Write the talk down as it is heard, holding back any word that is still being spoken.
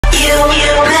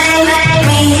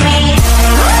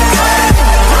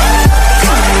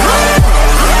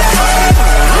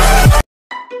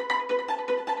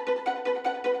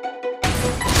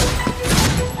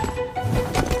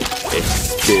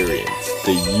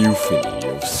euphony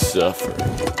of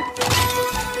suffering.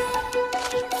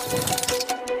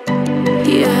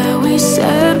 Yeah, we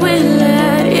said we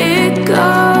let it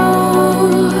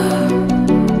go,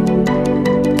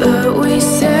 but we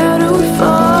settled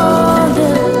for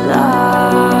the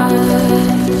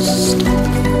last.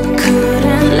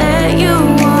 Couldn't let you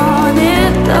want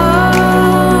it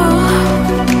though.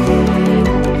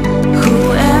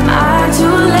 Who am I to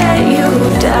let you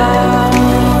down?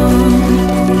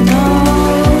 No.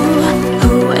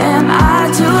 Who am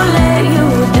I to let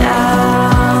you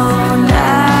down?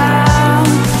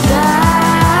 Down,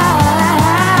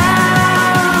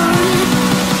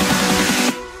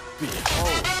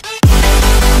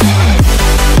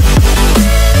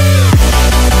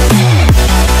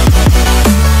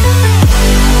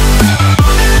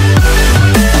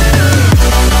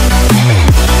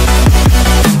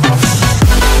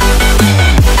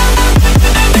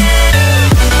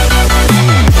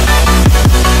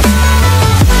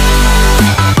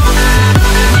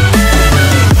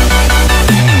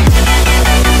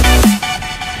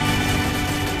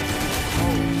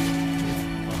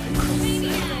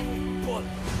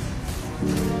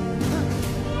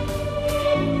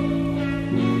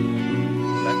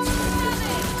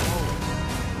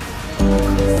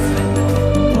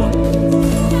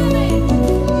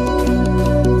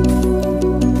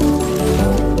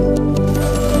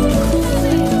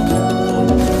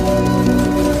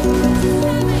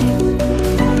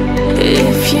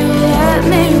 if you let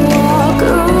me walk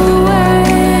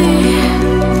away,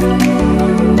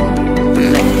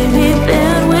 maybe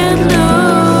then we'd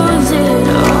lose it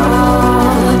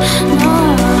all.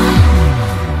 No.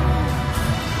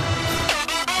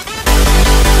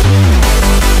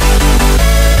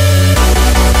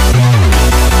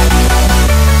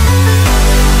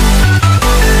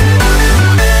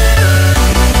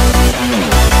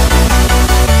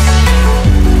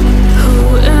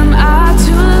 Who am I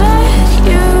to let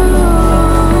you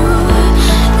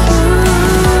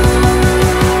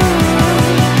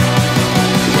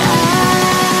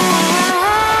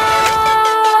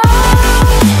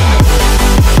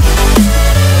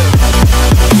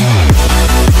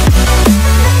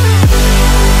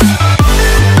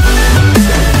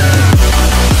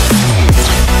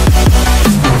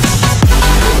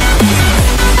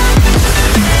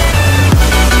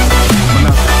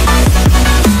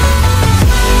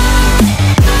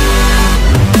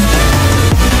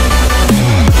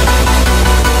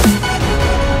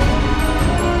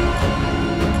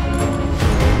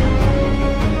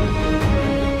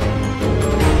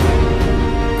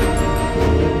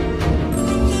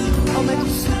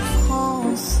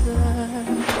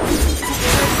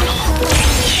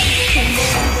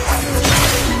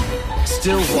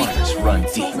Still waters run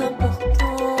deep.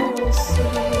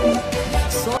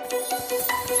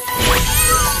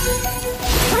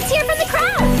 Let's hear from the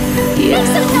crowd. Yeah, Make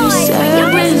some we noise for said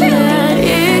yours we truly. let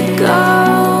it go,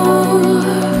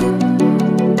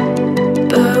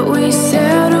 but we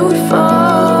settled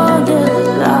for the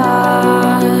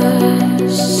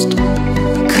last.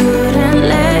 Couldn't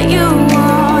let you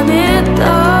want it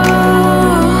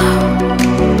though.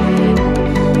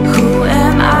 Who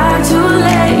am I to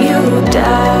let you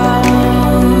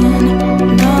down?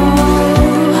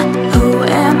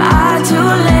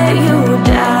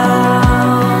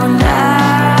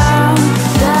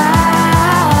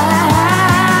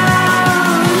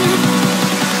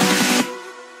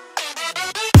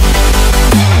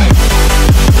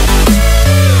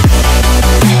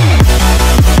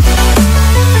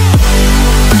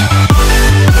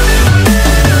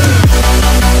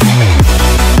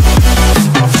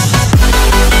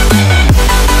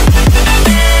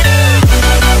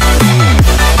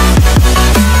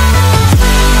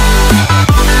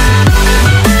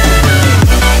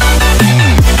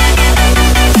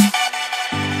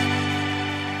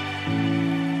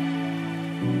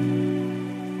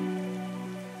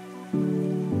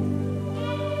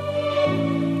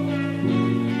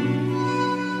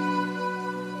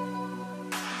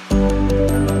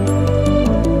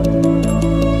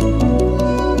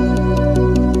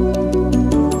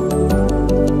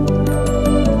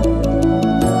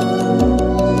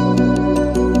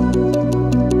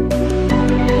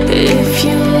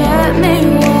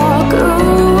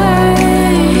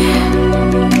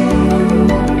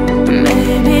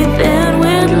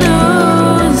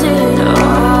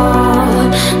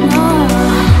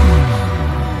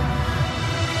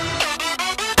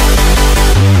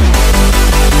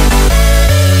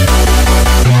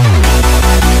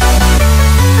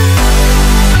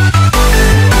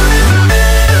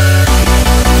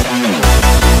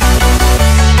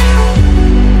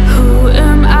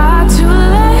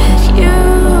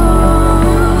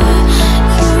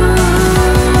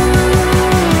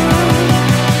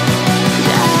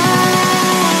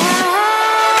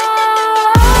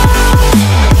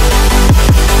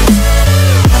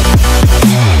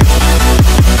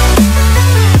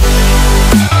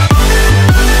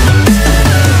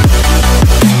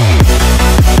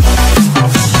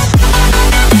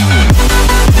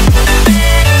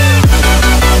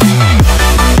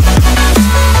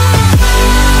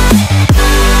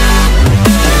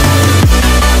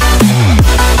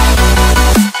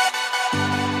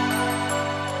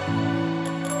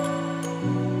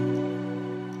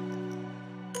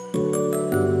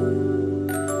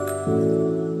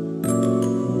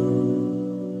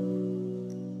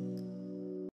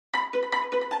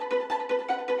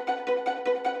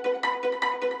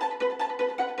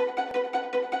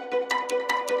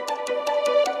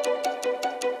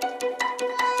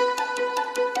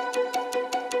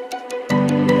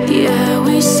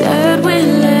 said we